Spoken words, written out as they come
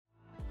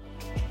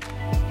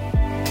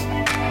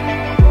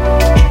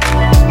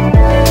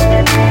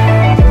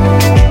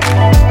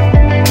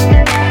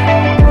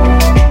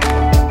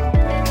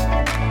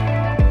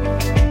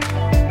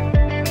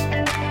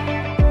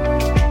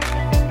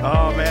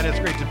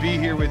be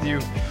here with you.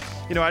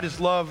 You know, I just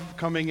love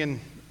coming in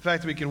the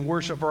fact that we can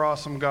worship our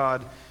awesome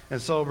God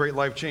and celebrate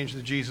life change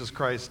through Jesus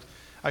Christ.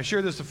 I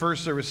shared this the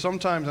first service.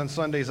 Sometimes on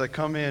Sundays I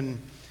come in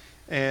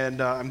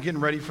and I'm getting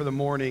ready for the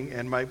morning,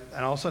 and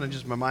all of a sudden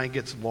my mind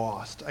gets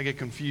lost. I get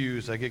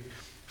confused. I get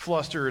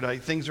flustered.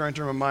 Things are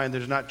entering my mind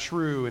that are not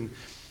true. And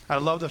I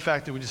love the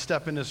fact that we just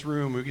step in this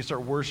room, we can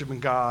start worshiping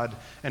God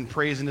and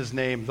praising His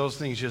name. Those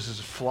things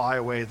just fly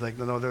away. It's like,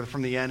 no, they're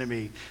from the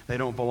enemy. They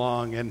don't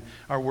belong. And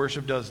our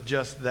worship does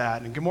just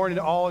that. And good morning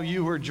to all of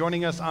you who are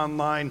joining us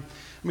online.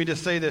 Let me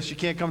just say this. You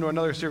can't come to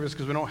another service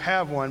because we don't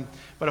have one,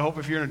 but I hope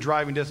if you're in a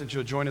driving distance,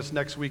 you'll join us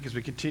next week as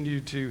we continue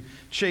to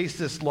chase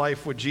this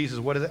life with Jesus,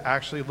 what it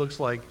actually looks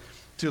like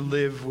to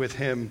live with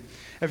Him.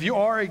 If you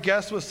are a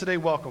guest with us today,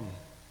 welcome.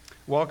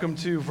 Welcome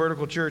to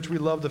Vertical Church. We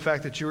love the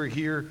fact that you are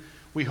here.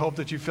 We hope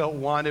that you felt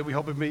wanted. We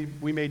hope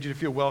we made you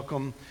feel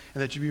welcome,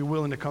 and that you'd be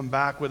willing to come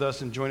back with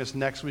us and join us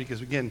next week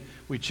as, again,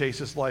 we chase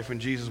this life in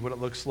Jesus, what it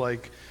looks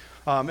like.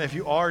 If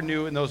you are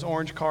new and those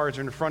orange cards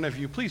are in front of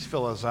you, please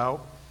fill us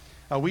out.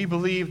 We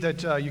believe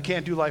that you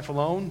can't do life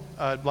alone.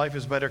 Life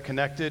is better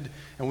connected,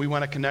 and we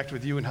want to connect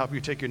with you and help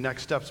you take your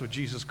next steps with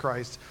Jesus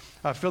Christ.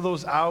 Fill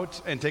those out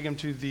and take them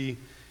to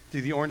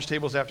the orange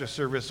tables after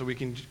service so we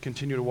can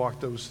continue to walk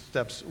those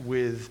steps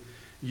with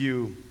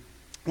you.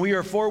 We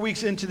are 4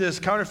 weeks into this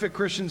Counterfeit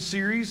Christian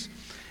series,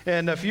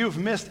 and if you've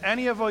missed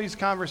any of these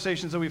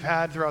conversations that we've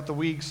had throughout the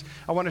weeks,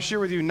 I want to share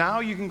with you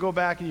now you can go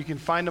back and you can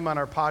find them on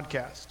our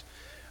podcast.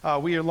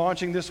 We are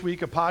launching this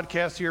week a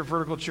podcast here at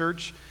Vertical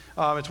Church.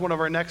 It's one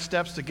of our next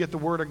steps to get the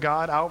Word of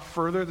God out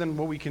further than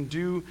what we can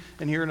do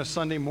in here on a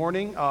Sunday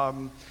morning.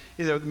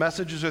 The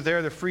messages are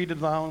there. They're free to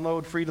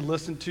download, free to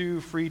listen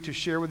to, free to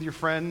share with your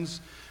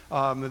friends.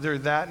 They're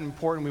that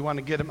important. We want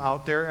to get them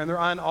out there, and they're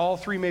on all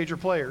three major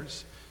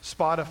players: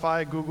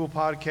 Spotify, Google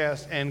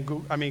Podcast, and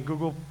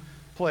Google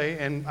Play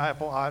and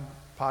Apple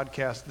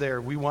Podcast there.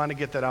 We want to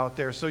get that out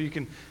there so you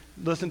can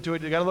listen to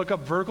it. You got to look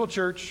up Vertical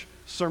Church,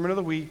 Sermon of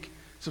the Week,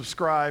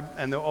 subscribe,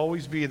 and they'll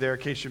always be there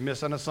in case you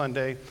miss on a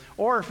Sunday.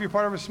 Or if you're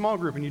part of a small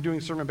group and you're doing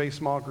sermon-based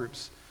small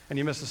groups and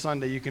you miss a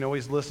Sunday, you can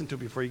always listen to it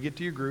before you get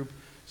to your group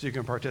so you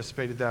can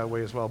participate in that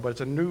way as well. But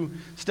it's a new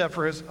step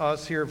for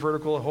us here at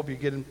Vertical. I hope you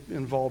get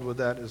involved with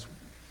that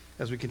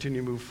as we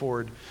continue to move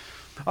forward.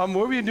 What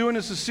we've been doing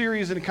is a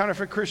series in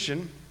Counterfeit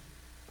Christian.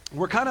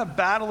 We're kind of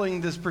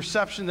battling this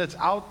perception that's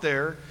out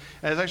there.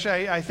 And it's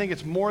actually, I think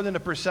it's more than a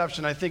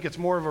perception. I think it's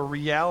more of a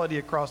reality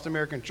across the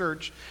American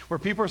church where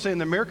people are saying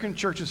the American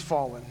church has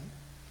fallen.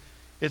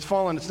 It's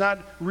fallen. It's not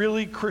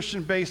really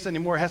Christian-based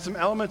anymore. It has some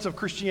elements of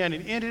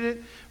Christianity in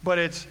it, but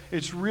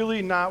it's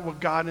really not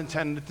what God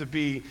intended it to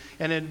be.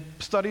 And in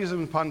studies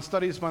upon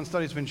studies upon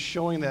studies, been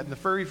showing that. In the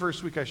very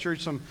first week, I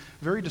shared some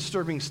very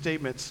disturbing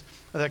statements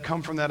that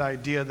come from that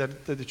idea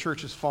that the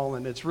church has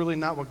fallen. It's really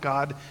not what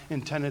God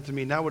intended it to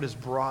be, not what His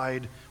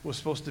bride was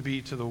supposed to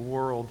be to the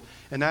world.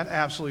 And that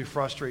absolutely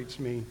frustrates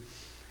me.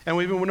 And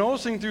we've been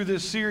noticing through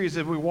this series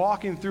that we're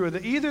walking through it,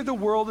 that either the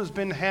world has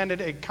been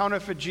handed a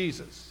counterfeit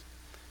Jesus,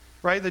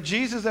 right? The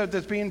Jesus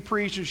that's being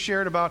preached and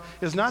shared about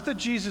is not the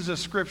Jesus of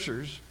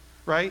Scriptures,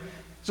 right?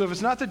 So if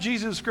it's not the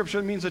Jesus of Scripture,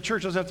 it means the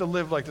church doesn't have to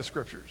live like the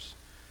Scriptures.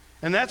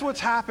 And that's what's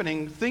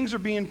happening. Things are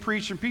being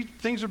preached and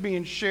things are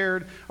being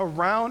shared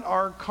around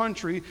our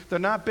country. They're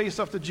not based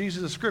off the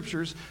Jesus of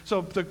Scriptures.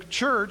 So the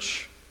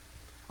church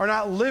are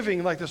not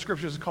living like the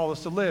Scriptures call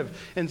us to live.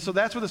 And so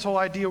that's where this whole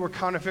idea where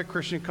counterfeit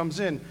Christian comes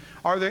in.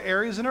 Are there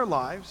areas in our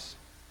lives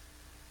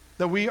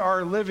that we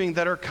are living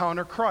that are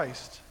counter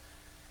Christ?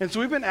 And so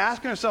we've been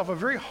asking ourselves a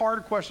very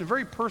hard question,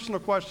 very personal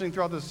question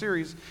throughout this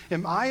series.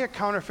 Am I a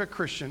counterfeit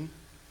Christian,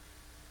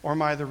 or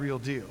am I the real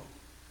deal?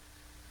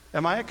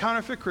 Am I a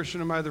counterfeit Christian,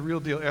 or am I the real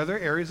deal? Are there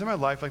areas in my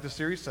life, like the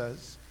series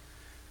says,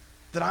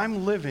 that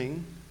I'm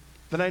living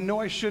that I know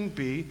I shouldn't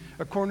be,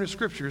 according to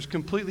Scriptures,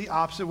 completely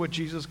opposite what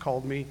Jesus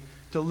called me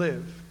to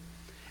live?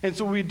 And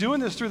so we're doing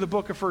this through the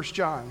book of 1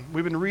 John.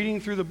 We've been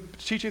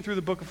teaching through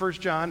the book of 1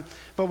 John,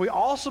 but we've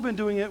also been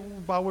doing it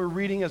while we're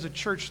reading as a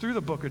church through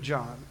the book of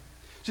John.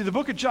 See, the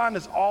book of John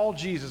is all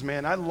Jesus,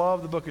 man. I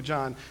love the book of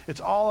John. It's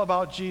all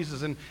about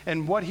Jesus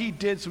and what He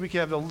did so we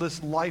can have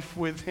this life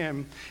with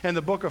Him. And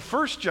the book of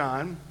 1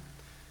 John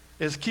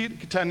is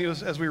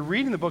continuous. As we're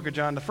reading the book of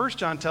John, the 1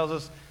 John tells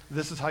us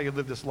this is how you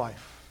live this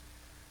life.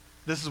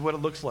 This is what it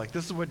looks like.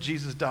 This is what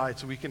Jesus died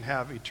so we can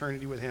have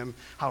eternity with Him,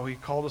 how He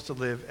called us to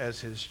live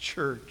as His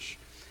church.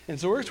 And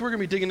so we're going to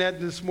be digging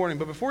at this morning.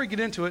 But before we get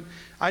into it,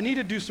 I need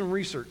to do some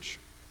research.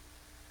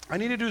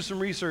 And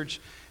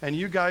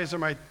you guys are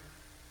my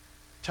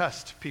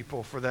test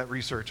people for that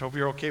research. Hope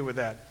you're okay with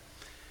that.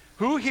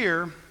 Who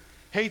here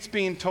hates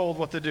being told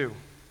what to do?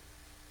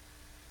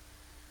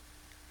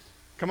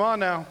 Come on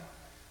now.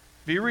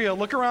 Be real.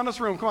 Look around this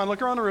room. Come on,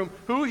 look around the room.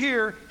 Who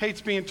here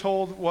hates being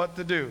told what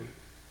to do?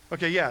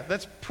 Okay, yeah,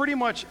 that's pretty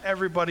much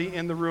everybody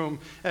in the room.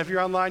 And if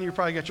you're online, you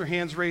probably got your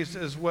hands raised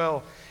as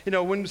well. You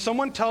know, when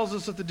someone tells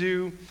us what to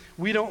do,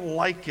 we don't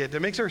like it. It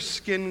makes our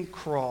skin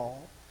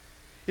crawl.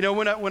 You know,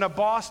 when a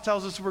boss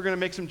tells us we're going to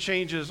make some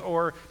changes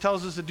or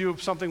tells us to do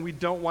something we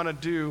don't want to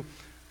do,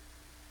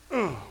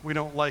 we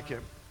don't like it.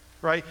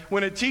 right?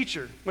 When a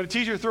teacher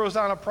throws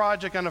down a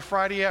project on a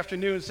Friday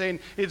afternoon saying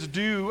it's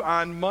due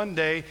on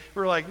Monday,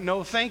 we're like,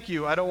 no, thank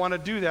you. I don't want to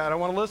do that. I don't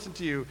want to listen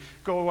to you.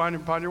 Go on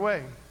upon your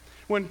way.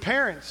 When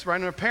parents, right?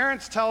 When a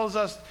parent tells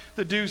us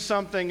to do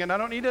something, and I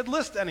don't need to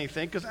list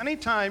anything, because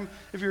anytime,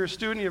 if you're a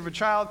student, you have a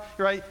child,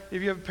 right?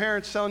 If you have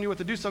parents telling you what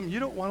to do something, you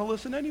don't want to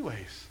listen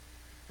anyways,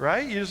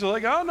 right? You're just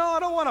like, oh, no,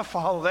 I don't want to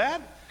follow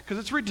that, because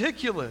it's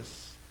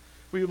ridiculous.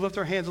 We lift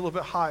our hands a little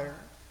bit higher.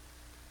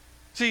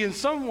 See, in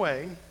some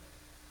way,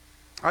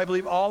 I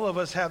believe all of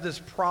us have this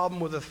problem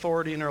with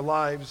authority in our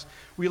lives.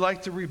 We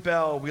like to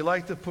rebel. We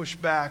like to push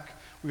back.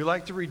 We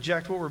like to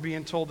reject what we're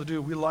being told to do.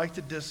 We like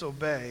to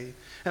disobey.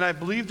 And I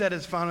believe that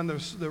is found in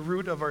the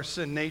root of our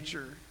sin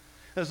nature.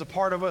 There's a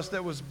part of us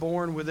that was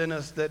born within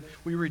us that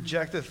we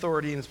reject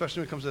authority, and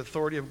especially when it comes to the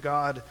authority of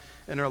God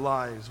in our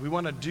lives. We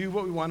want to do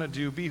what we want to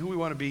do, be who we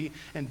want to be,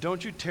 and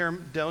don't you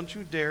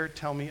dare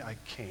tell me I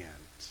can't.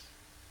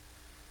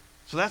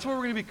 So that's what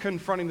we're going to be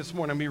confronting this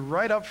morning. I'm going to be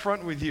right up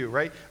front with you,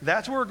 right?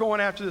 That's what we're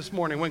going after this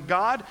morning. When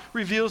God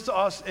reveals to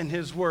us in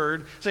his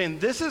word, saying,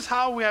 this is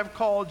how we have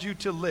called you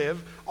to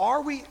live,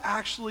 are we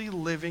actually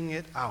living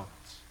it out?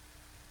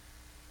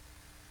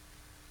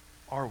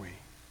 Are we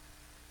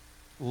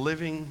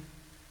living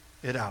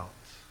it out?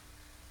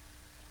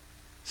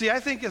 See,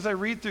 I think as I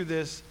read through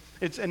this,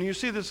 and you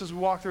see this as we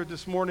walk through it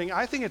this morning,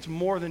 I think it's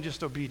more than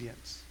just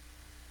obedience.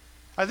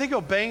 I think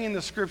obeying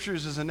the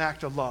scriptures is an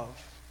act of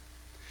love.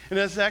 And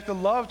it's an act of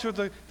love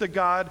to the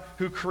God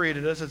who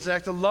created us. It's an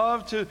act of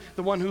love to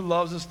the one who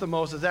loves us the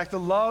most. It's an act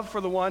of love for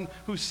the one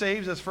who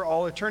saves us for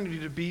all eternity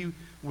to be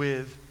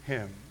with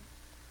him.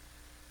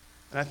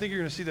 And I think you're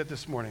going to see that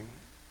this morning.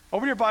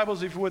 Open your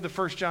Bibles, if you would, to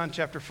 1 John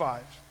chapter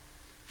 5.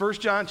 1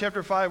 John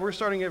chapter 5, we're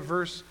starting at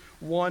verse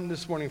 1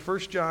 this morning. 1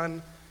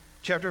 John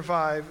chapter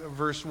 5,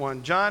 verse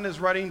 1. John is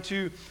writing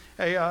to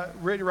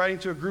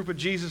a group of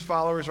Jesus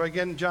followers. Right?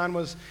 Again, John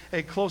was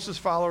a closest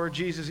follower of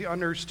Jesus. He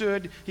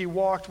understood, he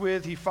walked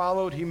with, he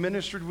followed, he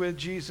ministered with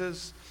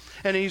Jesus.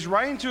 And he's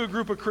writing to a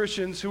group of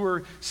Christians who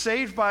were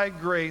saved by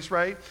grace,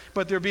 right?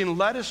 But they're being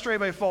led astray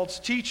by false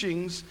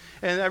teachings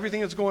and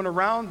everything that's going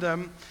around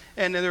them.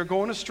 And they're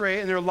going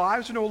astray, and their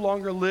lives are no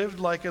longer lived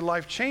like a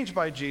life changed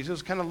by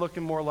Jesus, kind of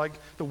looking more like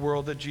the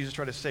world that Jesus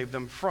tried to save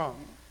them from.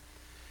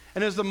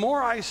 And as the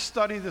more I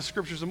study the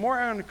scriptures, the more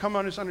I come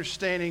on this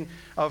understanding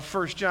of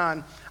 1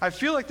 John, I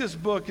feel like this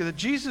book, that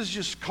Jesus is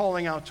just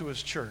calling out to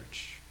his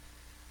church.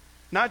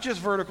 Not just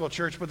vertical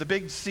church, but the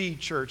big C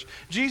church.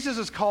 Jesus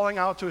is calling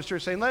out to his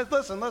church saying,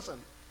 listen.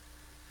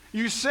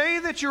 You say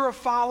that you're a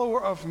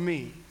follower of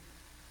me.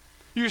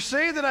 You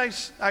say that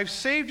I've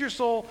saved your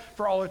soul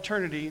for all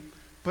eternity,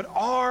 but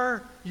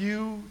are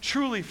you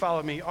truly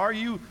following me? Are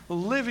you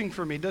living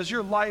for me? Does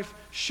your life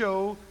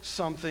show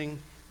something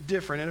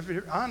different? And if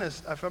you're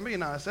honest, if I'm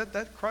being honest,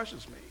 that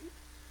crushes me.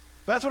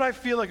 That's what I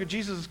feel like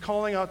Jesus is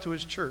calling out to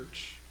his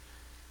church.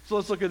 So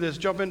let's look at this.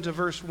 Jump into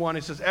verse 1.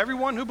 It says,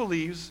 everyone who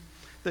believes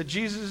that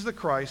Jesus is the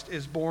Christ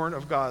is born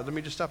of God. Let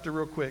me just stop there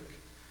real quick.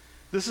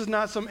 This is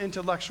not some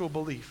intellectual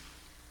belief.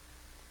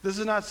 This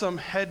is not some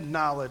head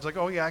knowledge, like,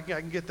 oh yeah, I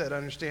can get that, I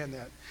understand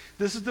that.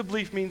 This is the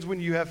belief means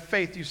when you have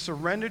faith, you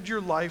surrendered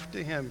your life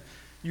to him.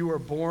 You are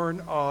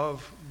born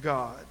of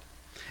God.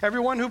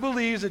 Everyone who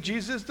believes that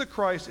Jesus is the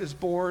Christ is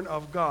born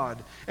of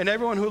God. And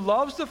everyone who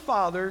loves the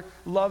Father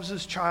loves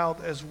his child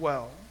as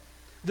well.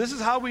 This is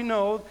how we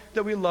know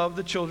that we love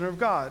the children of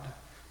God,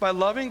 by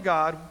loving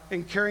God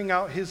and carrying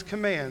out his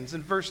commands.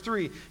 In verse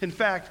 3, in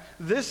fact,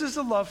 this is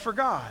the love for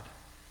God,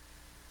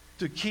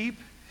 to keep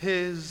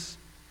his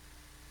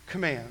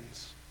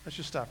commands. Let's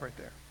just stop right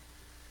there.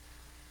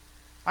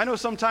 I know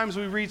sometimes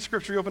we read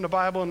scripture, we open the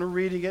Bible and we're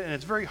reading it, and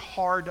it's very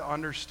hard to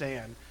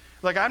understand.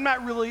 Like, I'm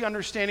not really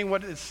understanding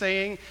what it's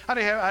saying. I'm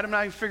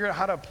not even figuring out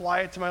how to apply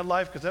it to my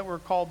life, because that's what we're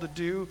called to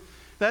do.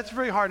 That's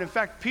very hard. In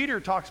fact,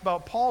 Peter talks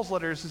about Paul's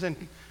letters, and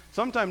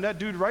sometimes that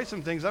dude writes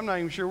some things, I'm not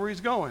even sure where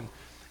he's going.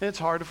 And it's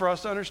hard for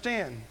us to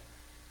understand.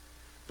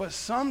 But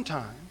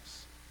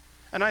sometimes,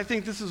 and I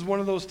think this is one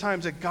of those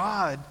times that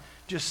God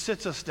just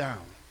sits us down.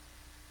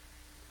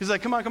 He's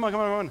like, come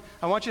on.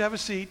 I want you to have a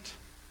seat.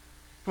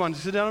 Come on,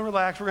 sit down and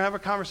relax. We're going to have a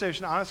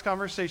conversation, honest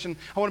conversation.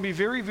 I want to be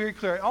very, very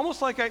clear. It's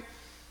almost like a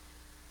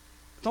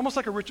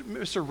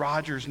Mr.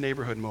 Rogers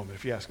neighborhood moment,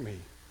 if you ask me.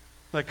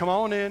 Like, come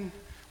on in.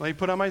 Let me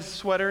put on my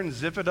sweater and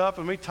zip it up.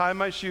 Let me tie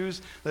my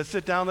shoes. Let's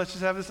sit down. Let's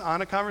just have this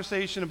honest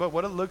conversation about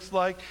what it looks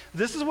like.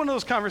 This is one of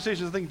those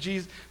conversations I think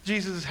Jesus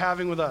is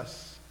having with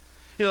us.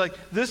 You're like,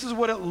 this is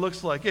what it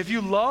looks like. If you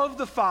love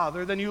the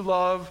Father, then you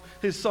love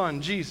his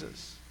Son,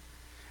 Jesus.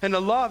 And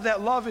that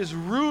love is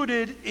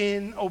rooted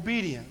in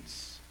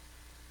obedience.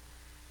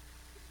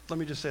 Let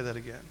me just say that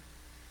again.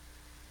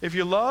 If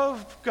you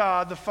love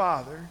God the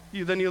Father,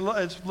 then you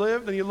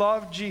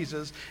love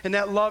Jesus, and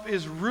that love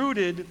is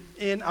rooted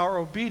in our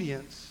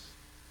obedience.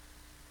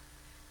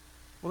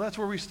 Well, that's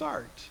where we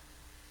start.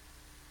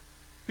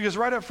 Because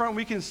right up front,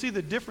 we can see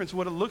the difference,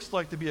 what it looks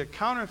like to be a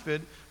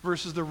counterfeit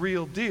versus the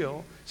real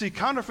deal. See,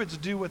 counterfeits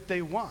do what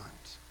they want.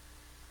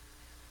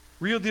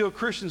 Real deal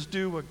Christians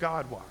do what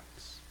God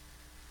wants.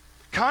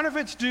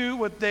 Counterfeits do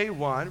what they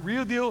want.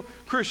 Real deal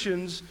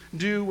Christians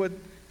do what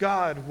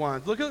God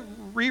wants.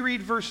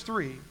 Reread verse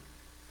 3.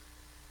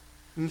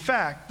 In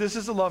fact, this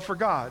is the love for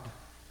God,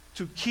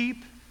 to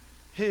keep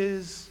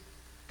his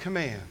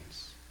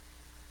commands.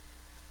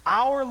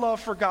 Our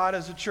love for God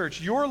as a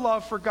church, your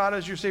love for God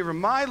as your Savior,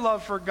 my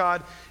love for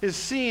God is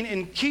seen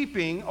in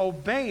keeping,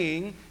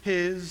 obeying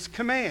his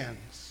commands.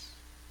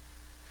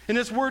 And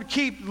this word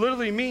keep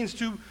literally means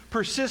to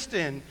persist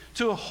in,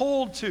 to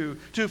hold to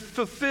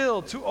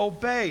fulfill, to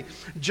obey.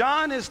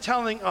 John is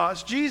telling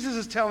us, Jesus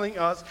is telling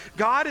us,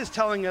 God is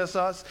telling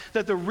us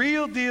that the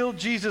real deal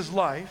Jesus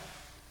life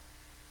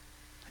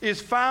is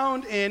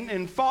found in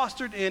and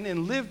fostered in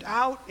and lived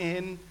out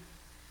in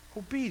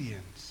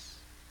obedience.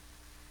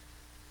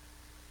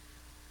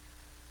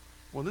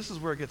 Well, this is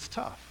where it gets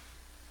tough.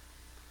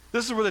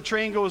 This is where the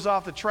train goes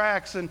off the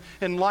tracks in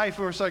life,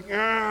 and we're just like,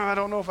 I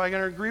don't know if I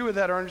can agree with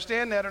that or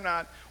understand that or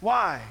not.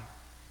 Why?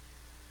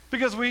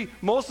 Because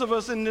most of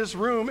us in this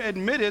room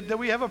admitted that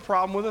we have a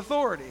problem with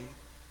authority.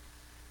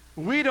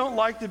 We don't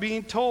like to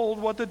being told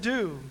what to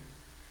do.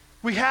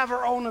 We have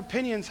our own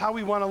opinions how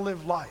we want to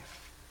live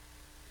life.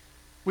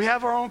 We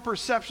have our own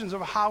perceptions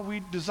of how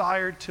we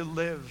desire to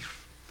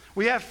live.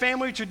 We have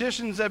family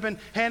traditions that have been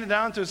handed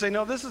down to us, say,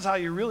 no, this is how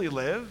you really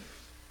live.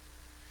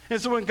 And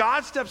so when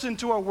God steps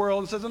into our world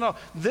and says, no,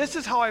 this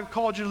is how I've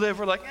called you to live,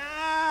 we're like,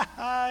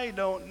 I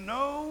don't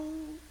know.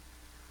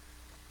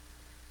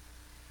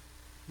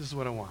 This is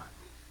what I want.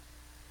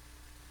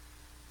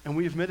 And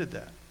we admitted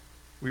that.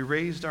 We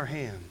raised our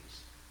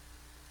hands.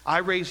 I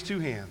raised 2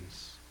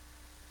 hands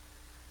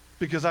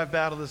because I've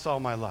battled this all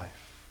my life.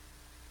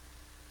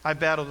 I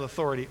battled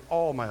authority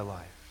all my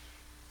life.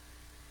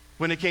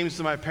 When it came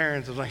to my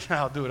parents, I was like,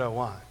 I'll do what I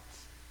want.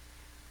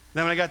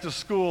 Then when I got to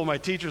school, my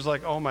teacher's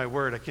like, oh my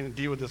word, I can't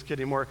deal with this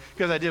kid anymore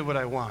because I did what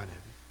I wanted.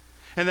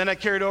 And then I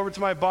carried over to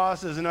my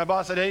bosses, and my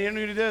boss said, hey, you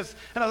need to do this.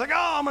 And I was like,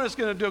 I'm just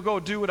going to go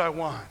do what I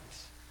want.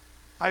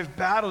 I've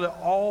battled it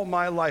all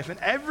my life. And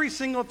every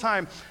single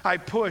time I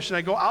push and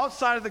I go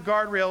outside of the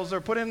guardrails that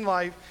are put in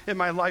my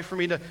life for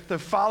me to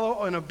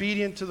follow and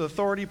obedient to the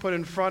authority put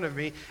in front of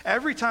me,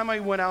 every time I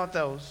went out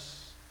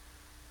those,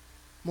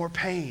 more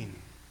pain.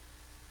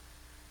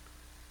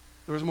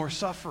 There was more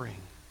suffering.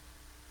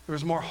 There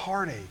was more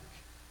heartache,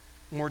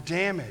 more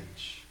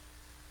damage.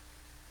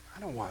 I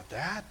don't want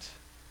that.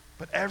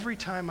 But every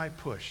time I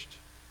pushed,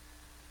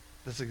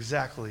 that's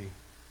exactly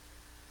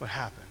what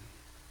happened.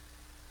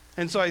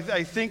 And so I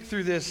think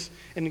through this,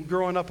 and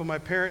growing up with my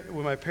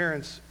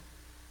parents,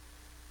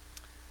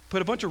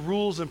 put a bunch of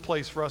rules in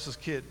place for us as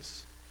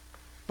kids.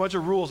 A bunch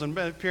of rules. And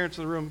parents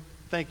in the room,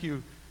 thank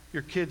you.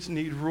 Your kids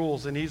need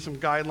rules. They need some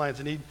guidelines.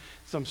 They need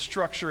some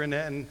structure in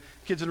that. And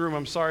kids in the room,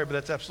 I'm sorry, but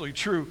that's absolutely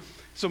true.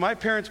 So my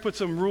parents put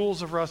some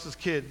rules for us as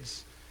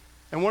kids.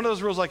 And one of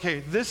those rules, like,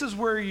 hey, this is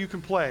where you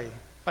can play.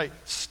 Like,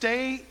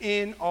 stay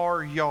in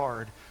our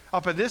yard.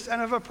 Up at this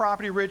end of a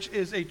property, Rich,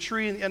 is a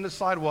tree in the end of the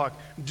sidewalk.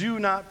 Do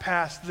not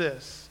pass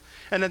this.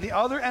 And at the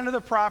other end of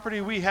the property,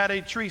 we had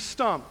a tree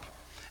stump.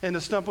 And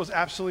the stump was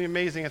absolutely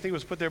amazing. I think it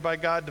was put there by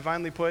God,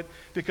 divinely put,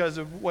 because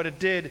of what it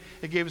did.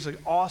 It gave us an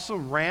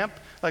awesome ramp.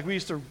 Like, we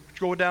used to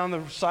go down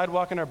the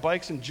sidewalk on our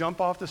bikes and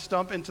jump off the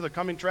stump into the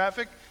coming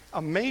traffic.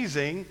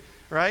 Amazing,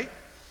 right?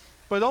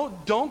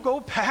 But don't go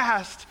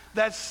past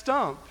that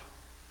stump.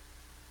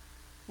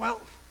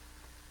 Well,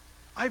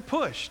 I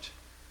pushed.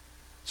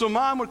 So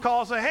Mom would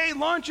call and say, hey,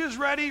 lunch is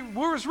ready.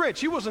 Where's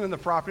Rich? He wasn't in the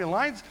property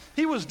lines.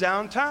 He was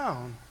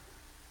downtown.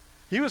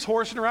 He was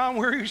horsing around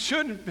where he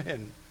shouldn't have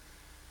been.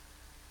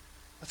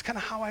 That's kind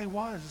of how I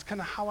was. It's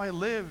kind of how I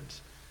lived.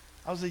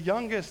 I was the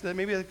youngest. That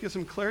maybe I get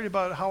some clarity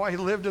about how I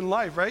lived in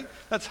life, right?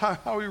 That's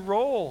how we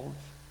rolled.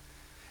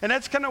 And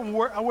that's kind of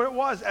what it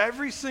was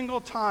every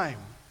single time.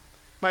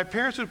 My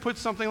parents would put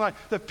something like,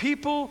 the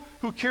people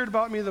who cared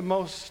about me the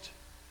most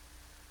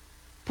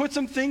put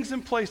some things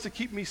in place to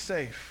keep me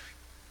safe,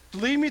 to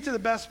lead me to the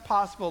best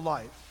possible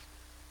life.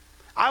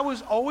 I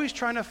was always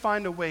trying to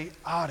find a way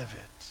out of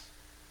it.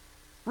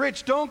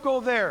 Rich, don't go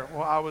there.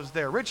 Well, I was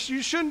there. Rich,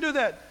 you shouldn't do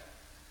that.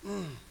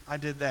 I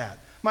did that.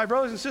 My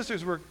brothers and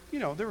sisters were, they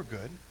were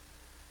good.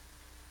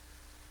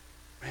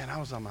 Man, I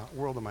was on my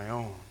world of my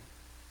own.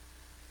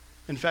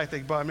 In fact, I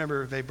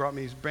remember they brought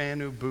me these brand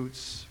new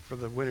boots for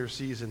the winter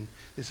season.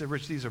 They said,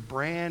 Rich, these are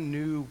brand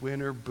new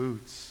winter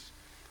boots.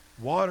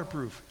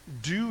 Waterproof.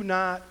 Do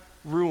not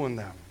ruin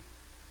them.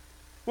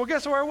 Well,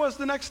 guess where I was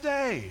the next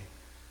day?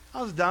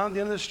 I was down at the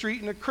end of the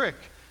street in a creek.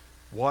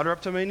 Water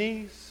up to my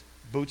knees,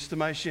 boots to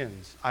my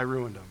shins. I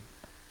ruined them.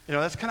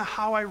 That's kind of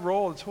how I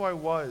rolled. It's who I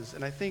was.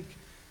 And I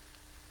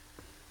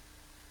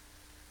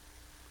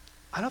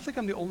don't think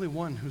I'm the only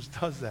one who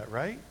does that,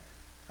 right?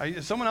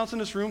 Is someone else in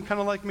this room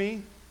kind of like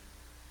me?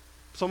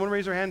 Someone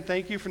raise their hand.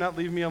 Thank you for not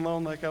leaving me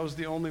alone like I was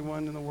the only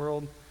one in the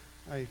world.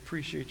 I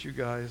appreciate you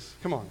guys.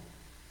 Come on.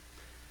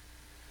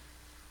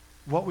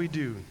 What we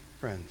do,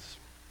 friends,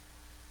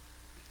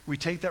 we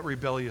take that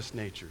rebellious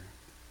nature,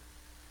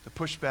 to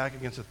push back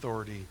against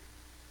authority,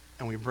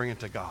 and we bring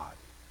it to God.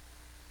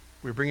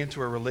 We bring it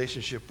to a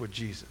relationship with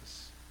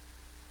Jesus.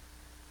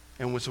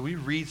 And so we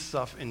read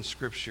stuff in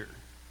Scripture.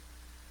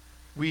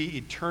 we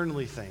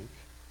eternally think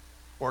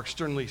or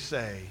externally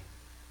say,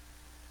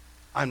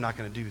 I'm not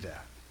going to do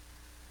that.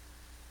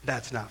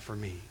 That's not for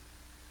me.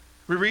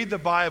 We read the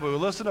Bible, we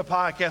listen to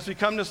podcasts, we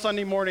come to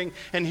Sunday morning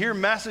and hear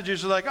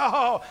messages like,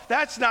 oh,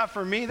 that's not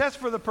for me, that's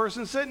for the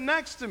person sitting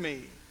next to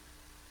me.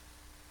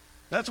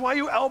 That's why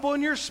you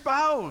elbowing your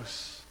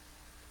spouse.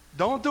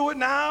 Don't do it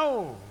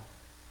now.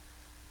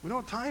 We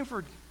don't have time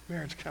for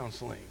marriage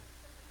counseling.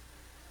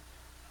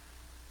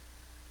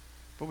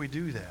 But we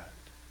do that.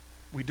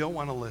 We don't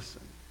want to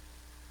listen.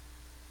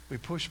 We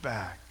push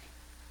back.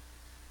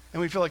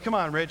 And we feel like, come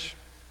on, Rich,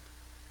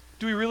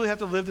 do we really have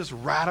to live this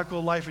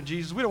radical life in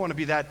Jesus? We don't want to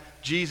be that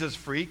Jesus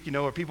freak,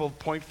 where people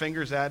point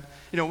fingers at.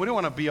 We don't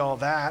want to be all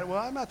that. Well,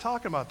 I'm not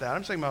talking about that.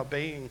 I'm talking about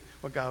obeying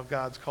what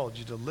God's called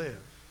you to live.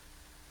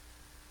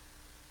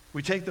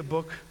 We take the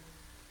book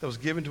that was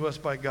given to us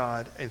by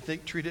God and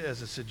treat it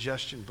as a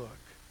suggestion book.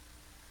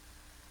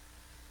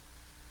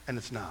 And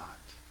it's not.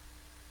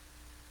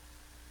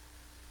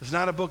 It's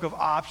not a book of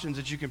options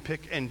that you can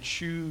pick and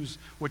choose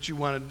what you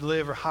want to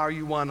live or how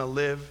you want to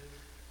live.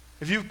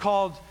 If you've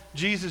called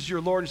Jesus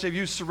your Lord and Savior,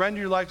 you surrender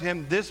your life to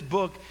him, this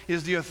book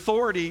is the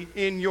authority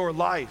in your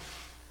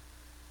life.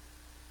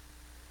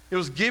 It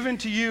was given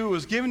to you, it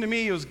was given to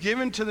me, it was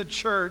given to the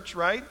church,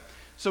 right?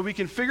 So we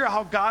can figure out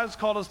how God has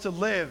called us to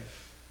live.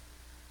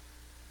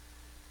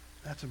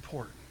 That's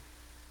important.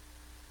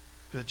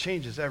 Because it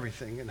changes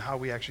everything in how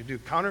we actually do.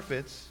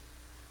 Counterfeits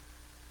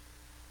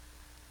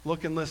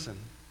look and listen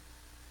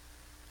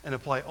and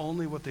apply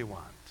only what they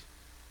want.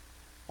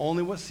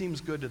 Only what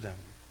seems good to them.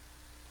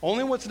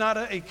 Only what's not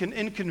an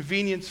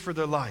inconvenience for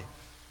their life.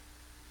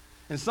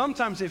 And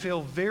sometimes they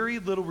feel very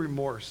little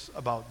remorse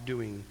about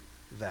doing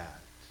that.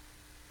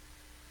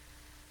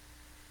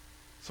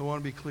 So I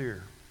want to be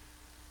clear.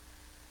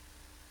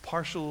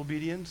 Partial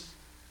obedience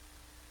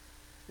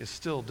is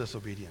still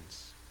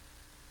disobedience.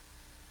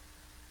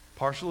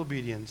 Partial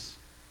obedience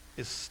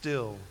is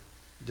still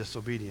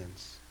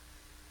disobedience.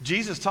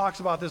 Jesus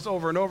talks about this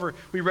over and over.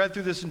 We read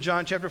through this in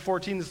John chapter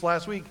 14 this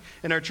last week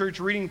in our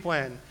church reading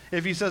plan.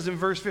 If he says in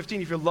verse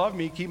 15, if you love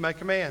me, keep my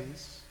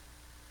commands.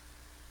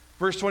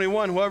 Verse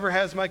 21, whoever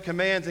has my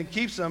commands and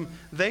keeps them,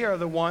 they are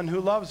the one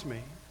who loves me.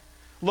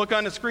 Look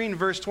on the screen,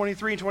 verse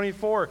 23 and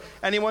 24.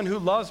 Anyone who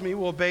loves me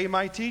will obey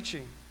my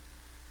teaching.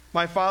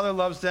 My Father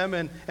loves them,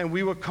 and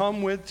we will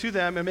come to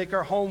them and make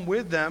our home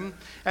with them.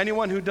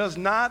 Anyone who does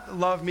not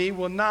love me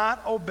will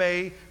not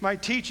obey my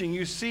teaching.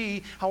 You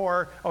see how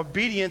our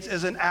obedience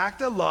is an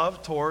act of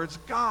love towards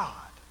God.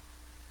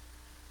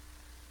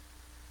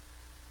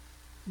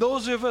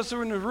 Those of us who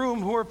are in the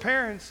room who are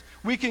parents,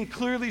 we can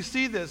clearly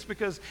see this,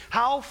 because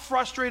how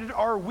frustrated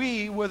are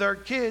we with our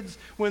kids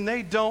when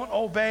they don't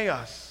obey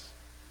us?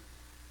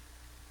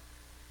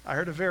 I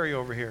heard a very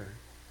over here.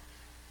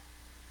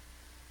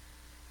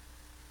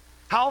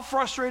 How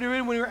frustrated are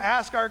we when we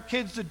ask our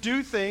kids to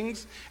do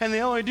things and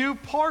they only do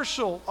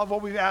partial of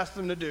what we've asked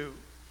them to do?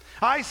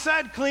 I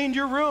said clean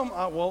your room.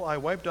 Well, I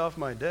wiped off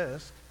my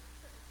desk.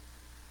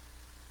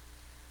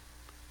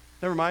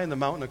 Never mind the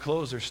mountain of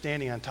clothes they're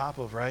standing on top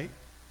of, right?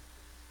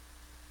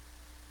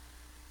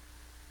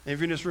 And if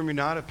you're in this room, you're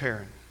not a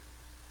parent.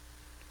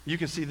 You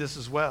can see this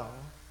as well.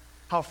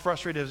 How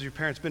frustrated has your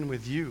parents been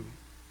with you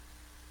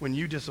when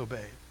you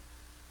disobeyed?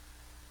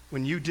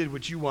 When you did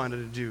what you wanted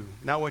to do,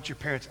 not what your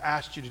parents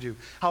asked you to do?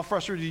 How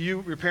frustrated are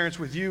your parents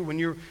with you when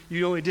you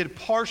only did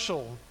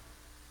partial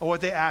of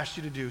what they asked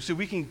you to do? So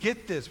we can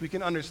get this, we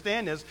can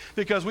understand this,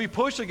 because we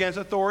push against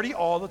authority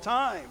all the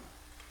time.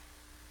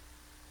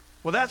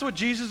 Well, that's what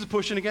Jesus is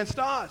pushing against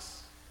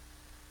us.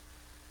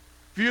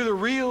 If you're the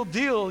real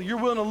deal, you're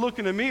willing to look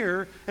in the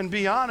mirror and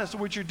be honest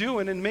with what you're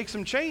doing and make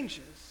some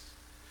changes.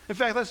 In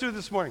fact, let's do it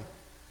this morning.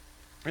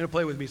 You're going to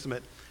play with me some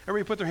bit.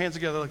 Everybody put their hands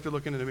together like they're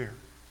looking in the mirror.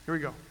 Here we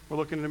go. We're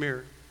looking in the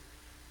mirror.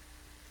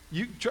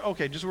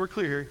 Okay, just so we're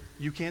clear here,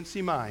 you can't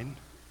see mine.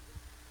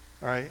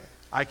 All right?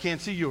 I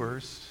can't see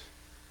yours.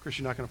 Chris,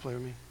 you're not going to play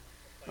with me?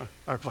 Oh, all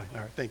right, play.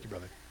 All right, thank you,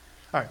 brother.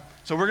 All right,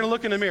 so we're going to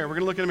look in the mirror. We're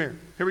going to look in the mirror.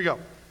 Here we go.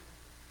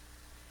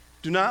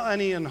 Do not let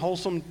any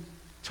unwholesome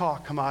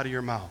talk come out of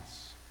your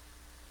mouths,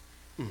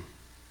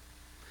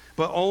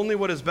 but only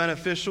what is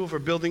beneficial for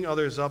building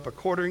others up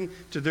according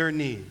to their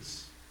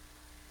needs,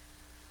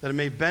 that it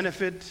may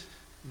benefit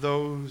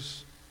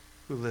those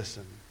who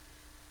listen.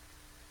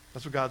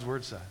 That's what God's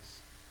word says.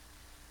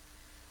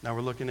 Now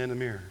we're looking in the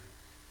mirror.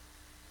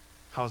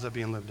 How is that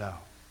being lived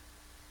out?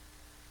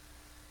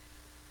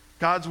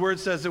 God's word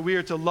says that we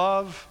are to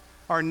love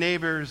our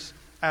neighbors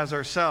as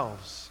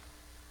ourselves.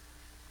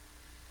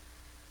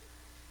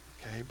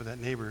 Okay, but that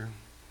neighbor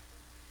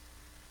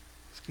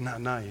is not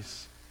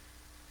nice.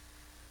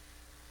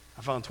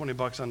 I found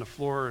 $20 on the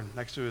floor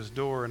next to his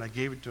door, and I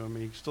gave it to him,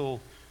 and he still,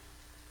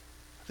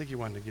 I think he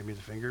wanted to give me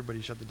the finger, but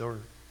he shut the door.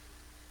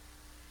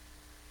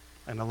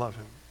 And I love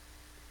him.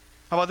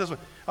 How about this one?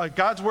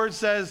 God's word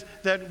says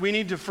that we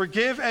need to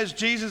forgive as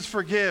Jesus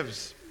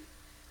forgives.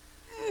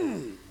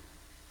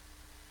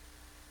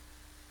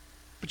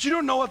 But you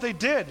don't know what they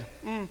did.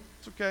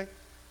 It's okay.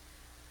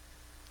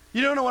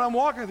 You don't know what I'm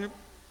walking through.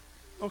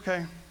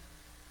 Okay.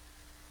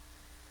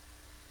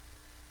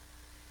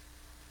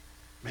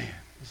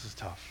 This is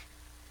tough.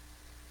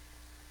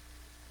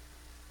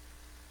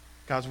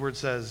 God's word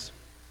says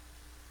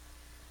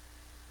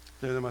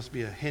there must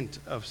be a hint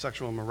of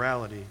sexual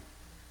immorality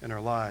in our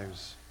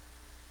lives,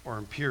 or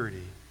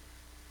impurity,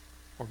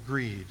 or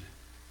greed,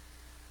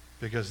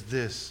 because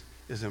this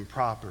is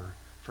improper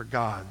for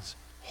God's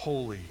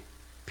holy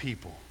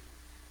people.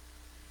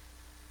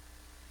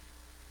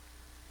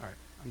 All right,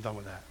 I'm done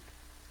with that.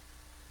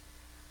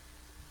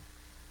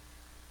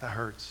 That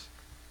hurts.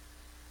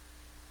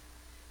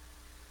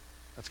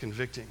 That's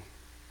convicting.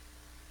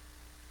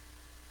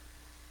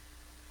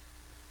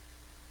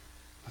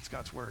 That's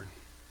God's word.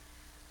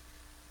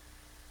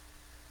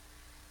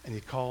 And he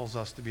calls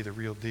us to be the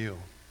real deal.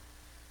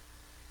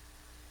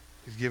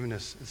 He's giving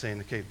us and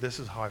saying, okay, this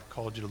is how I've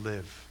called you to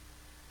live.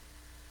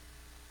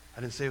 I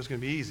didn't say it was going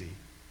to be easy,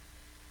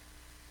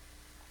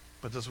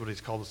 but this is what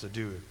he's called us to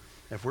do.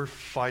 If we're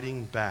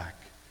fighting back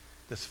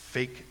this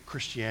fake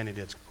Christianity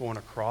that's going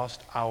across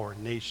our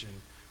nation,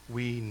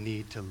 we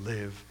need to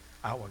live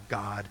out what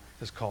God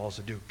has called us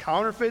to do.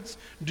 Counterfeits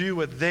do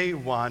what they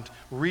want.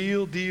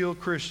 Real deal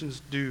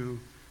Christians do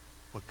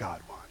what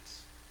God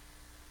wants.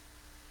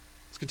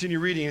 Let's continue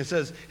reading. It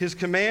says, his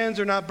commands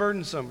are not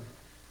burdensome.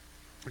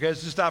 Okay,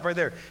 let's just stop right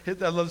there. I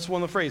love this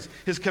one little phrase.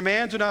 His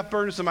commands are not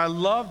burdensome. I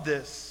love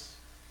this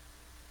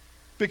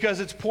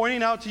because it's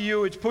pointing out to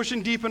you, it's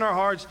pushing deep in our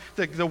hearts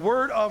that the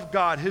word of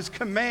God, his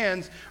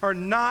commands, are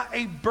not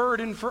a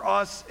burden for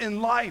us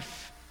in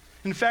life.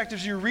 In fact,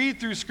 as you read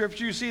through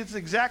Scripture, you see it's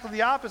exactly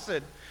the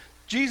opposite.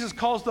 Jesus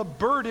calls the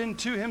burden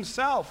to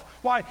himself.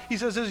 Why? He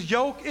says his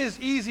yoke is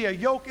easy. A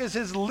yoke is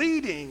his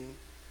leading.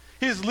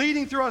 His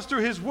leading through us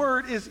through his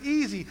word is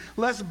easy.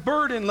 Less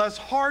burden, less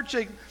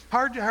heartache,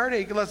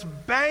 less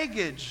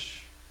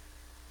baggage.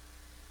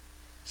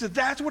 He said,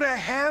 that's what I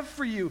have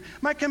for you.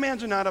 My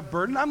commands are not a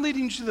burden. I'm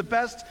leading you to the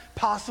best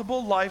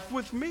possible life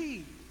with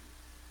me.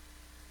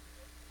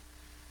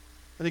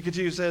 And he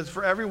continues, says,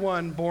 for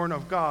everyone born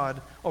of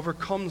God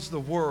overcomes the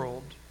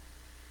world.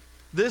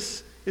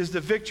 This is the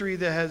victory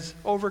that has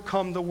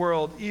overcome the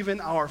world,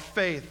 even our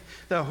faith.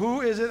 Now,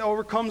 who is it that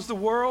overcomes the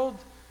world?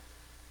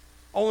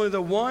 Only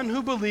the one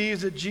who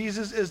believes that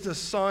Jesus is the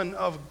Son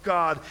of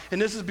God.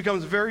 And this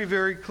becomes very,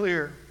 very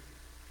clear.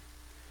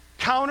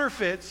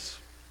 Counterfeits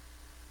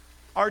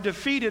are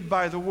defeated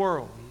by the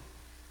world.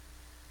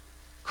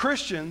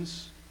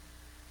 Christians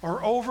are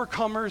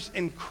overcomers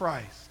in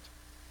Christ.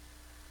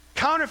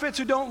 Counterfeits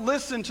who don't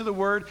listen to the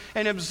word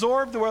and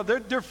absorb the world, they're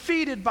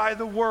defeated by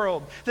the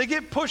world. They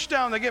get pushed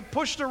down, they get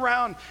pushed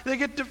around,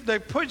 they're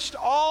pushed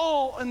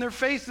all in their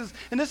faces.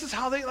 And this is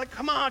how they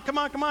come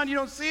on, you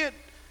don't see it.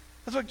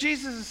 That's what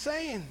Jesus is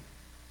saying.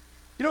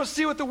 You don't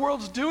see what the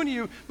world's doing to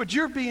you, but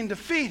you're being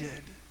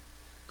defeated.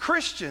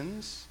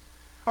 Christians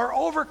are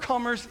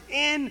overcomers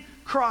in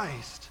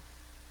Christ.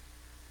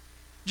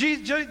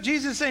 Jesus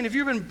is saying, if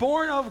you've been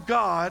born of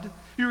God,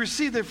 you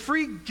receive the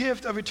free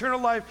gift of eternal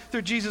life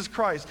through Jesus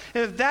Christ.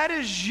 And if that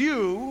is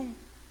you,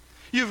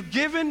 you've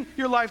given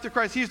your life to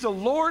Christ. He's the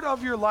Lord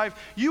of your life.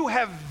 You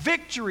have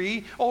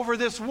victory over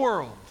this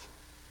world.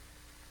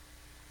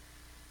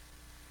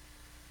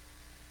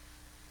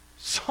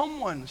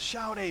 Someone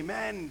shout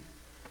amen.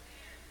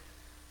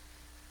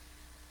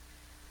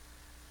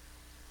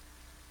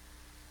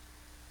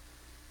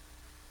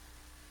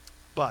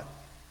 But,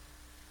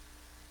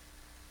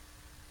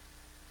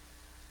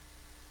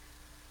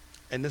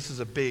 and this is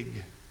a big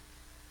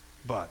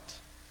but.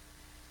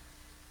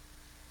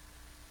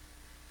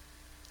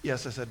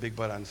 Yes, I said big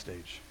but on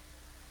stage.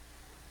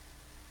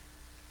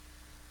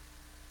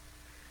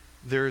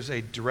 There's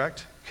a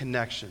direct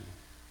connection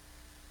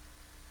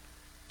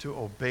to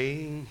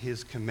obeying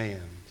his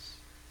commands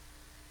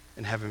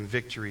and having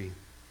victory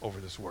over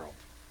this world.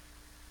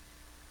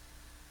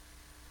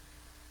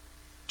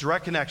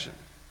 Direct connection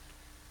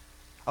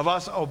of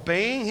us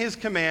obeying his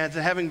commands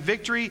and having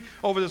victory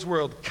over this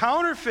world.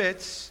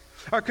 Counterfeits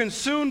are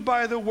consumed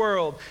by the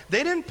world.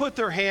 They didn't put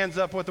their hands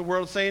up what the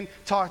world's saying,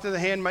 talk to the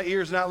hand, my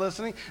ears not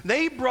listening.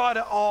 They brought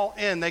it all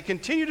in. They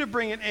continue to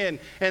bring it in,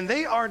 and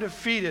they are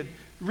defeated.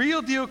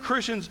 Real deal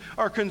Christians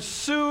are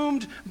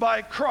consumed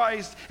by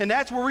Christ, and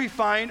that's where we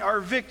find our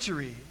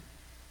victory.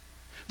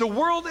 The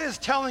world is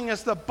telling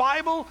us the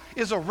Bible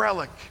is a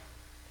relic.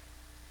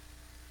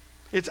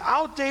 It's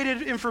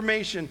outdated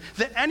information,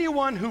 that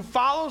anyone who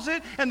follows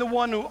it and the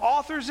one who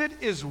authors it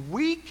is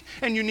weak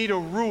and you need a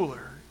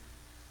ruler.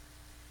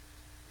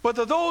 But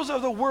those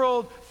of the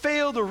world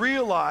fail to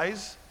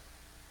realize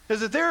is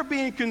that they're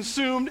being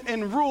consumed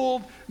and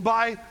ruled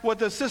by what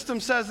the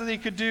system says that they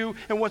could do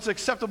and what's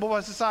acceptable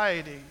by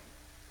society.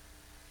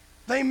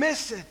 They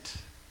miss it.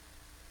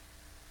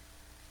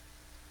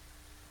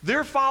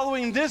 They're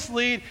following this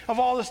lead of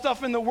all the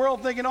stuff in the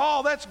world thinking,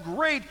 oh, that's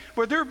great,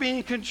 but they're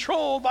being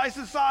controlled by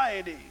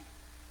society.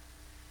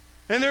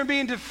 And they're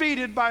being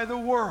defeated by the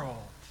world.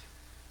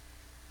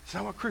 It's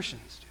not what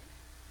Christians do.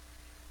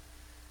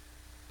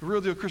 The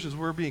real deal Christians,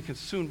 we're being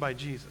consumed by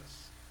Jesus.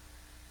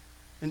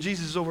 And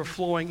Jesus is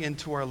overflowing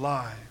into our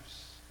lives.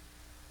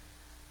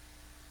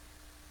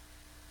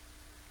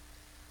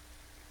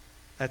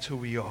 That's who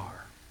we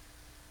are.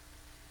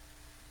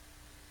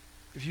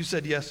 If you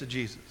said yes to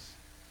Jesus,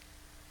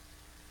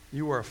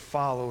 you are a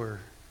follower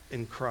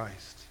in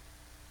Christ.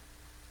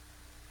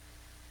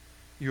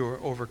 You are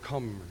an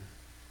overcomer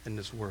in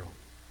this world.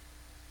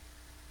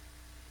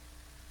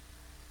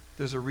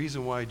 There's a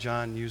reason why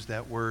John used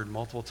that word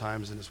multiple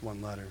times in this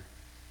one letter.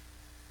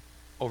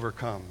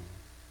 Overcome,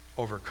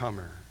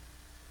 overcomer.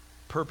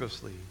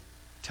 Purposely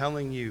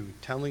telling you,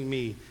 telling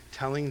me,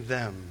 telling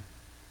them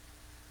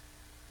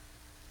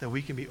that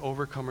we can be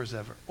overcomers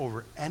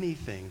over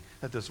anything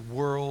that this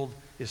world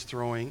is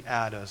throwing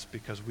at us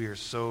because we are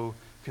so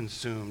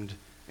consumed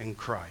in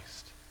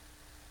Christ.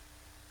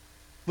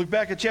 Look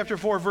back at chapter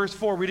 4, verse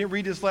 4. We didn't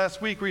read this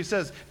last week where he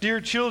says, "Dear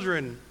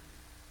children,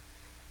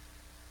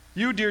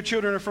 you, dear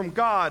children, are from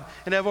God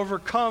and have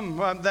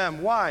overcome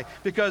them." Why?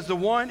 Because the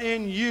one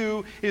in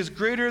you is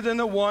greater than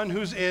the one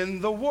who's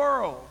in the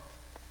world.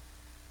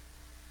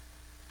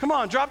 Come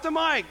on, drop the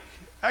mic.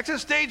 Exit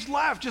stage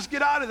left. Just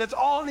get out of it. That's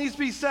all that needs to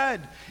be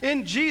said.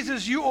 In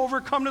Jesus, you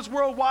overcome this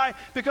world. Why?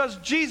 Because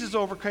Jesus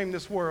overcame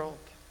this world.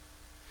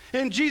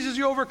 In Jesus,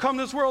 you overcome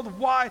this world.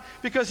 Why?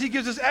 Because he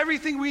gives us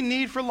everything we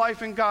need for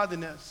life and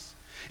godliness.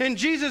 In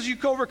Jesus, you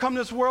overcome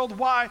this world.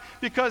 Why?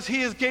 Because he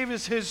has gave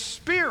us his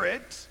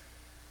Spirit,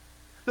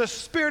 the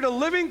Spirit of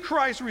living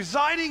Christ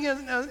residing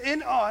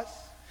in us,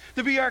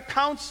 to be our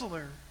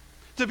counselor,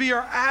 to be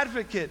our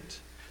advocate,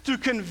 to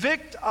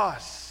convict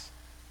us.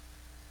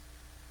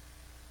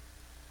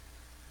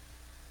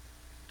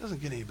 It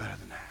doesn't get any better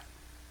than that.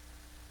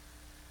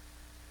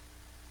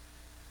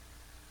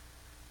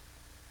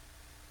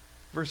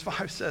 Verse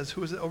 5 says,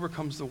 "Who is it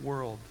overcomes the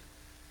world?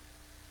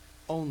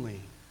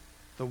 Only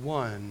the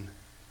one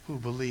who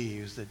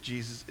believes that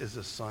Jesus is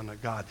the Son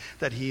of God,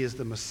 that he is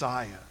the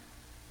Messiah,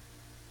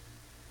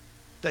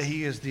 that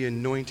he is the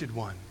anointed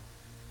one,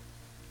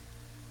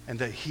 and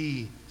that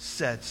he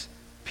sets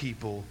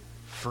people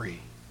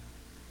free."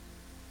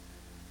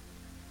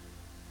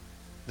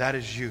 That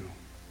is you,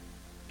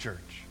 church.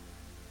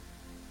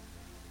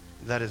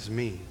 That is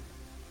me.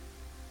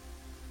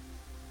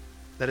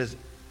 That is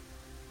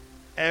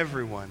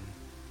everyone,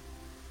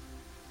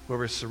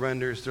 whoever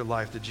surrenders their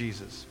life to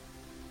Jesus.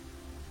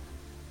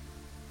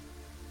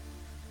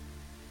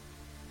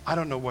 I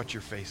don't know what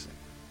you're facing.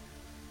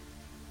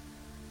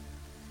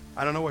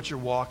 I don't know what you're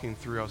walking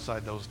through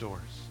outside those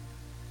doors.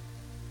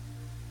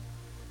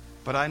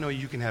 But I know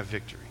you can have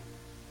victory.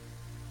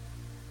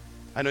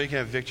 I know you can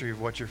have victory of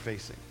what you're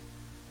facing.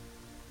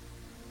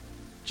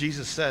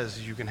 Jesus says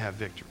you can have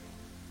victory.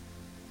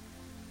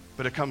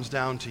 But it comes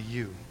down to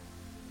you.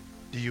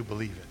 Do you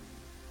believe it?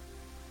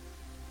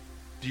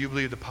 Do you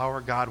believe the power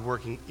of God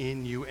working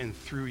in you and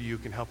through you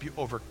can help you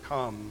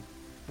overcome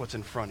what's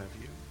in front of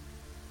you?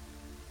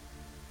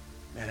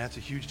 Man, that's a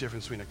huge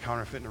difference between a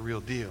counterfeit and a real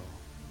deal.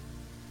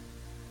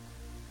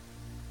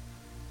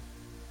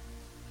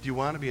 Do you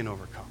want to be an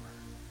overcomer?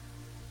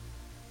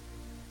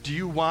 Do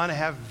you want to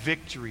have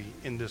victory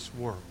in this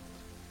world?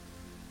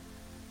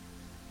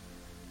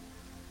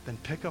 Then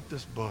pick up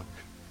this book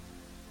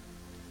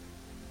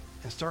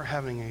and start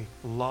having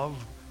a love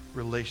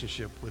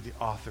relationship with the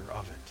author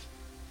of it.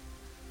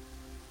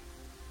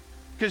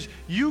 Because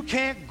you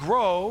can't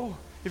grow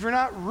if you're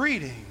not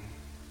reading.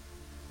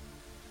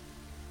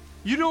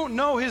 You don't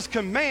know his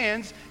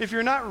commands if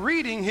you're not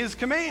reading his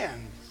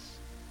commands.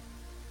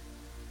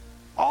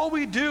 All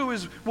we do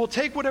is we'll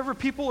take whatever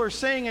people are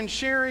saying and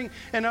sharing,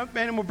 and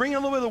we'll bring in a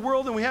little bit of the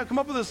world, and we have come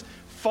up with this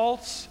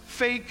false,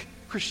 fake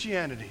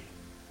Christianity.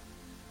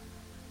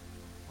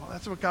 Well,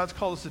 that's what God's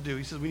called us to do.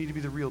 He says we need to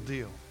be the real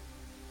deal.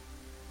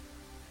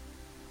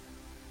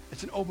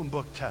 It's an open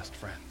book test,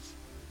 friends.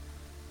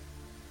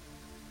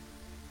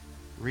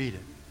 Read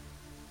it,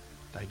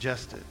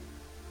 digest it,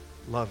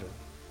 love it.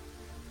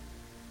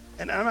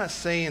 And I'm not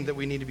saying that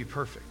we need to be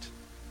perfect.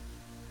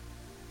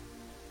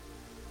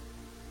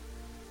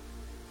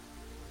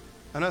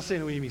 I'm not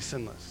saying we need to be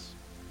sinless.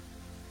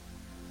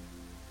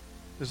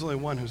 There's only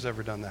one who's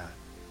ever done that,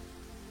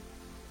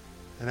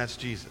 and that's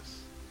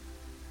Jesus.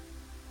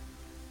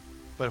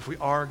 But if we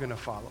are going to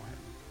follow him,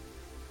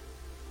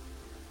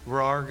 we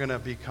are going to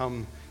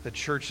become the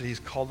church that he's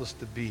called us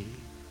to be,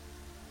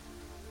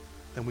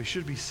 then we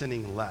should be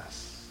sinning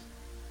less,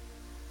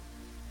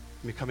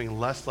 becoming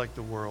less like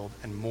the world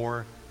and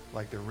more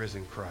like the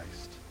risen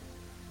Christ.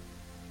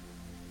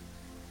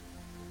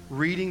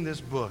 Reading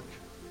this book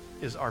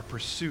is our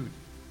pursuit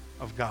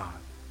of God.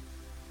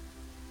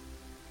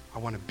 I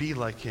want to be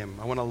like him.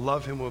 I want to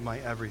love him with my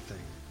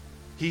everything.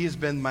 He has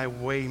been my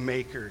way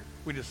maker.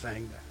 We just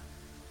sang that.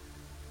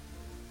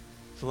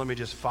 So let me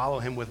just follow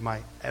him with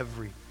my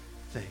everything.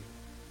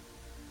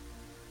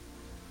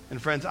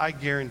 And friends, I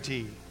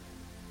guarantee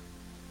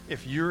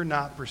if you're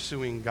not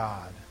pursuing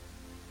God,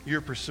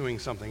 you're pursuing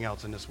something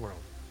else in this world.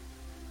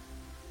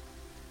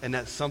 And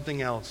that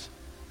something else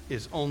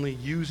is only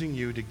using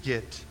you to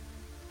get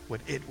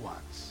what it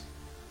wants.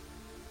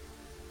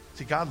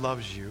 See, God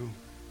loves you,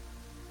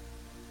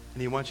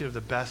 and he wants you to have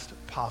the best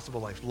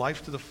possible life.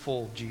 Life to the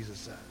full, Jesus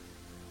said.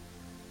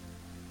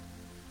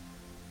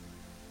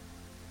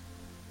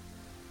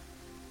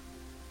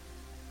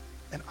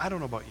 And I don't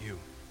know about you,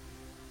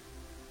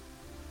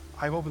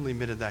 I've openly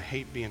admitted that I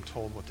hate being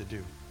told what to do.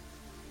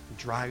 It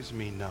drives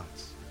me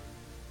nuts.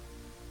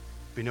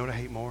 But you know what I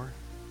hate more?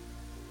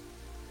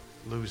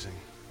 Losing.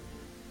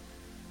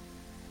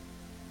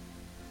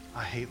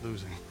 I hate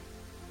losing.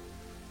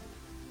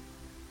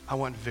 I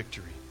want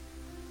victory.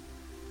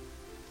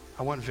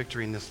 I want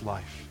victory in this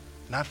life.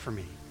 Not for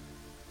me,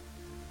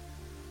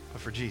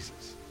 but for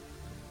Jesus.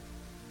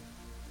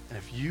 And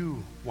if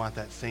you want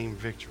that same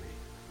victory,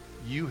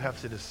 you have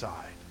to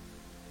decide,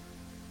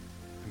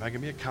 am I going to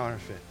be a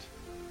counterfeit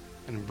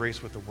and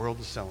embrace what the world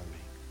is selling me?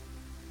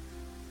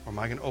 Or am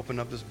I going to open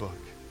up this book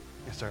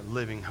and start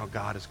living how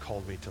God has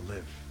called me to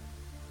live?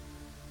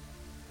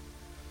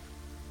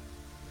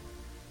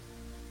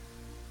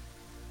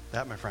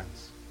 That, my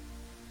friends,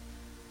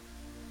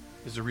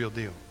 is the real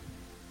deal.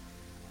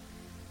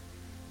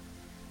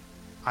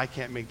 I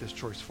can't make this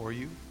choice for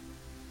you.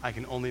 I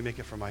can only make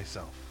it for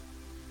myself.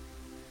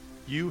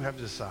 You have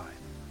to decide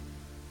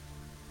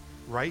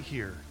right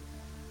here,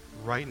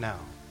 right now,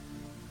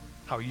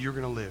 how you're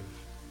going to live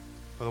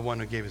for the one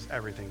who gave us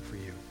everything for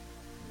you.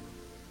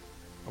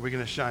 Are we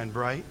going to shine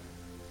bright?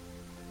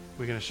 Are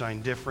we going to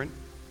shine different?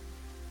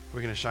 Are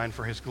we going to shine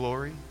for his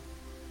glory?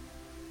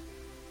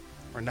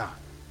 Or not?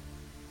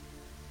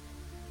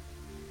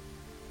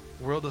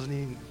 The world doesn't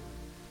need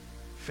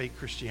fake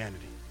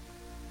Christianity.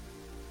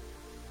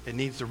 It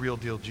needs the real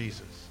deal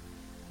Jesus.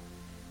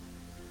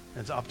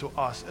 And it's up to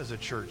us as a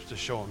church to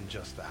show them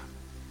just that.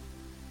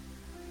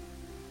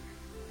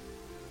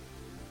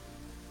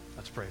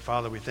 Let's pray.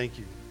 Father, we thank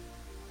you.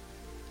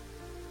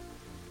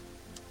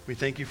 We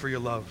thank you for your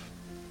love.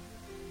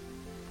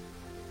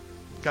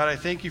 God, I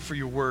thank you for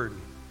your word.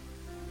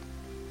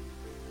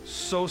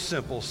 So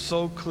simple,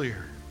 so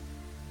clear.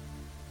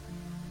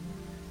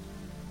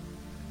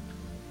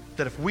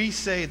 That if we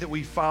say that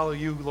we follow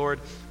you, Lord,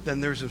 then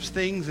there's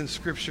things in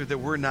Scripture that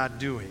we're not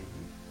doing.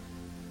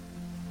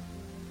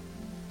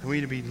 And we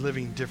need to be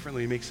living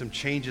differently, make some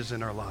changes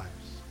in our lives.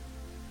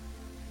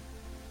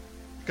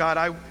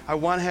 God, I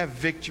want to have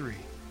victory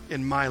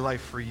in my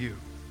life for you.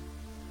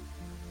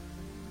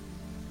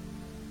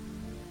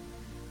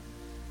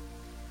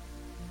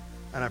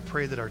 And I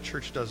pray that our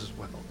church does as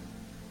well.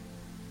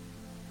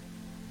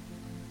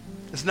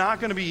 It's not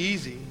going to be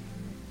easy.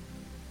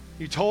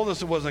 You told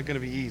us it wasn't going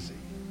to be easy.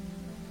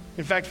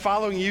 In fact,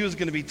 following you is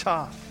going to be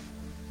tough.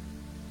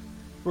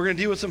 We're going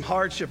to deal with some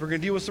hardship. We're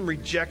going to deal with some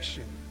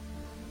rejection.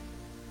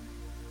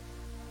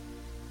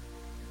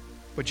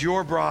 But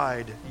your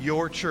bride,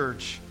 your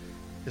church,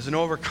 is an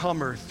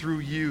overcomer through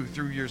you,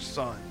 through your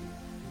Son.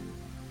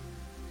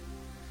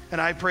 And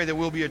I pray that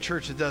we'll be a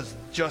church that does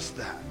just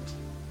that.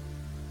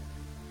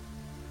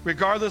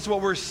 Regardless of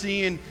what we're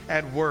seeing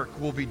at work,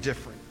 we'll be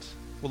different.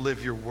 We'll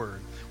live your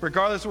word.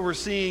 Regardless of what we're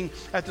seeing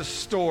at the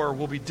store,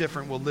 we'll be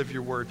different. We'll live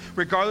your word.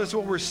 Regardless of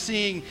what we're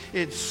seeing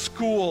at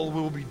school,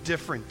 we'll be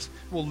different.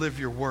 We'll live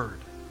your word.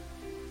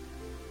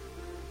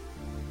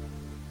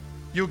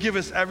 You'll give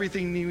us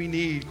everything we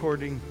need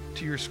according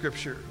to your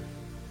scripture.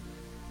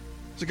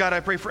 So God, I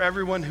pray for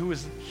everyone who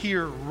is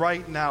here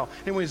right now,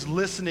 anyone who's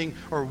listening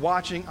or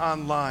watching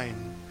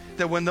online,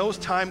 that when those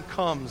time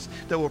comes,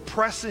 that will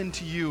press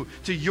into you,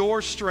 to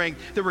your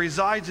strength that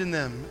resides in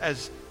them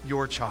as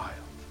your child.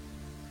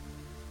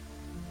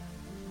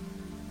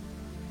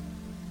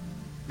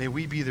 May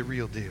we be the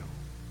real deal.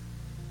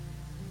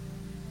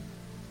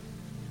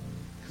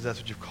 Because that's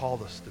what you've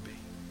called us to be.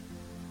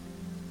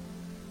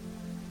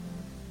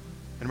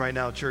 And right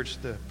now, church,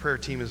 the prayer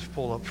team is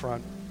full up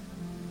front.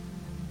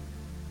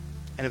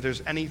 And if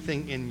there's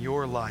anything in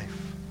your life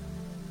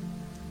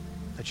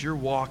that you're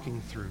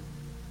walking through,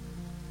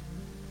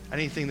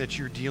 anything that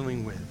you're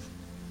dealing with,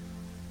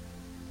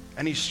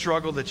 any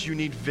struggle that you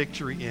need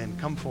victory in,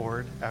 come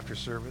forward after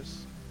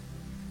service.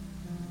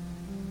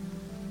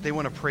 They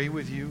want to pray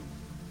with you.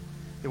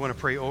 They want to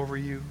pray over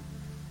you.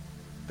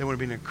 They want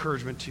to be an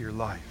encouragement to your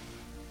life.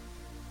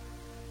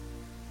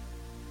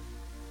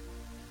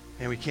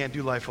 And we can't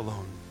do life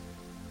alone.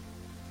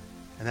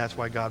 And that's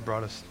why God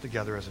brought us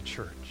together as a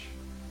church.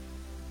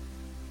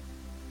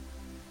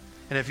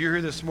 And if you're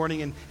here this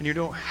morning and you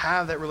don't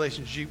have that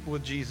relationship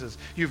with Jesus,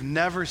 you've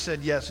never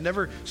said yes,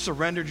 never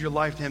surrendered your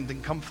life to him,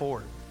 then come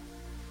forward.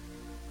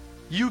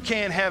 You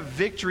can't have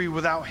victory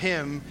without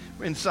him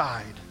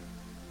inside.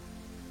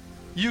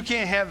 You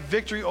can't have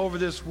victory over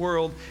this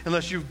world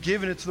unless you've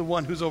given it to the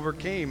one who's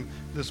overcame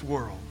this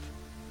world.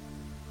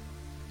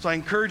 So I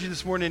encourage you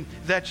this morning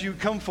that you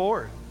come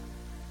forward.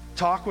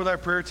 Talk with our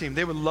prayer team.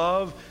 They would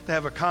love to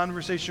have a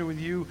conversation with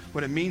you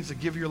what it means to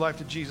give your life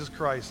to Jesus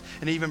Christ,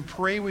 and even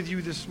pray with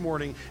you this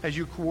morning as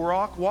you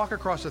walk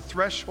across the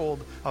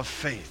threshold of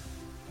faith.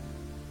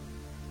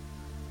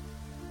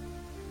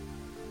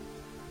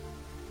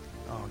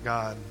 Oh,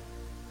 God.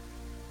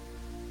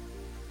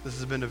 This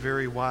has been a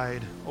very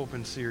wide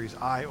open series,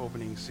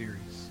 eye-opening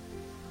series.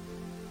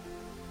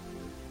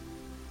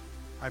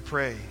 I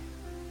pray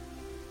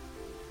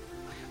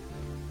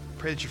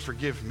that you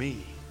forgive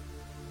me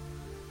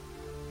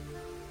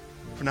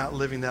for not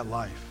living that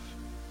life.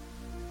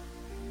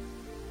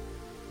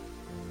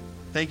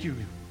 Thank you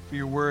for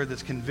your word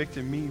that's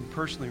convicting me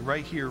personally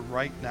right here,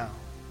 right now.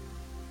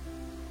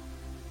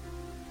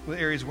 The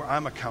areas where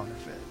I'm a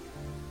counterfeit.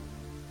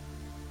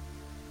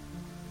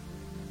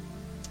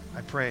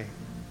 I pray,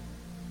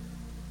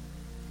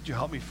 would you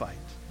help me fight?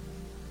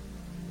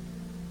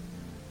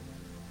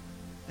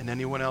 And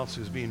anyone else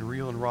who's being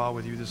real and raw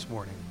with you this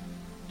morning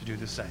to do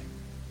the same.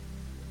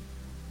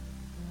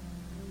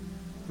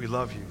 We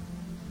love you.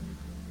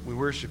 We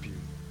worship you.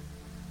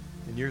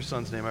 In your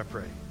Son's name I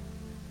pray.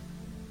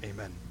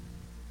 Amen.